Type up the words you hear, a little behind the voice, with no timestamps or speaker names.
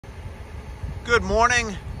Good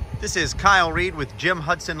morning. This is Kyle Reed with Jim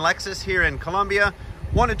Hudson Lexus here in Columbia.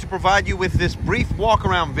 Wanted to provide you with this brief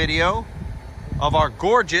walk-around video of our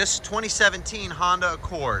gorgeous 2017 Honda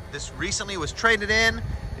Accord. This recently was traded in.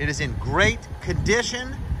 It is in great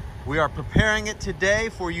condition. We are preparing it today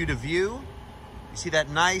for you to view. You see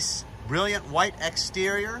that nice, brilliant white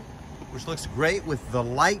exterior, which looks great with the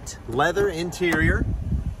light leather interior.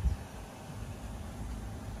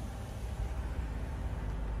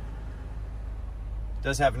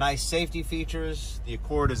 Does have nice safety features. The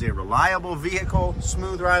Accord is a reliable vehicle,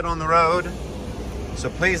 smooth ride on the road. So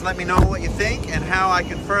please let me know what you think and how I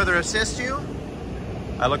can further assist you.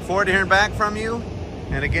 I look forward to hearing back from you.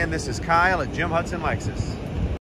 And again, this is Kyle at Jim Hudson Lexus.